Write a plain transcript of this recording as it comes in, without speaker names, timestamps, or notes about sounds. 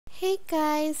Hey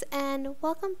guys, and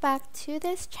welcome back to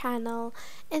this channel.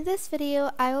 In this video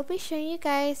I will be showing you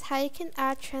guys how you can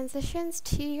add transitions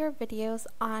to your videos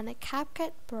on a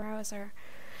CapCut browser.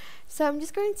 So I'm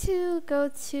just going to go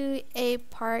to a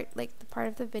part, like the part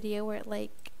of the video where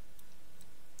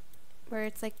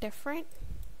it's different.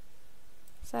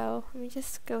 So let me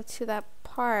just go to that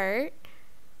part.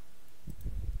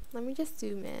 Let me just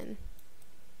zoom in.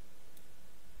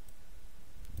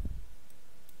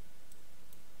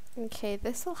 Okay,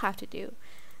 this will have to do.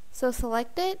 So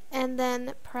select it and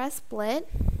then press split,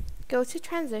 go to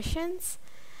transitions,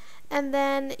 and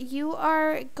then you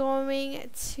are going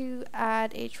to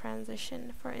add a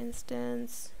transition. For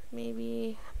instance,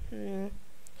 maybe,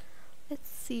 let's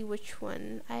see which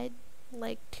one I'd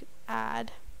like to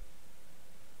add.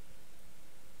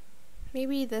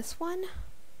 Maybe this one.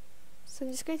 So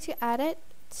I'm just going to add it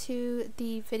to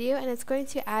the video, and it's going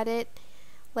to add it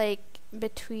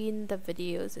between the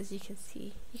videos, as you can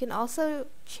see. You can also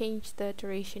change the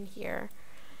duration here,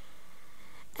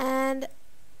 and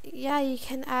yeah, you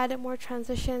can add more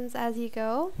transitions as you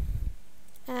go.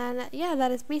 And yeah,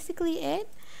 that is basically it.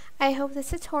 I hope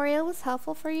this tutorial was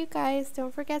helpful for you guys.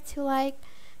 Don't forget to like,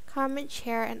 comment,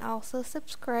 share, and also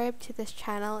subscribe to this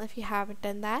channel if you haven't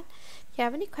done that. If you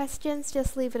have any questions,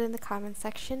 just leave it in the comment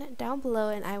section down below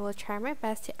and I will try my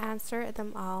best to answer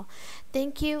them all.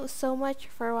 Thank you so much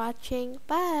for watching.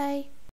 Bye!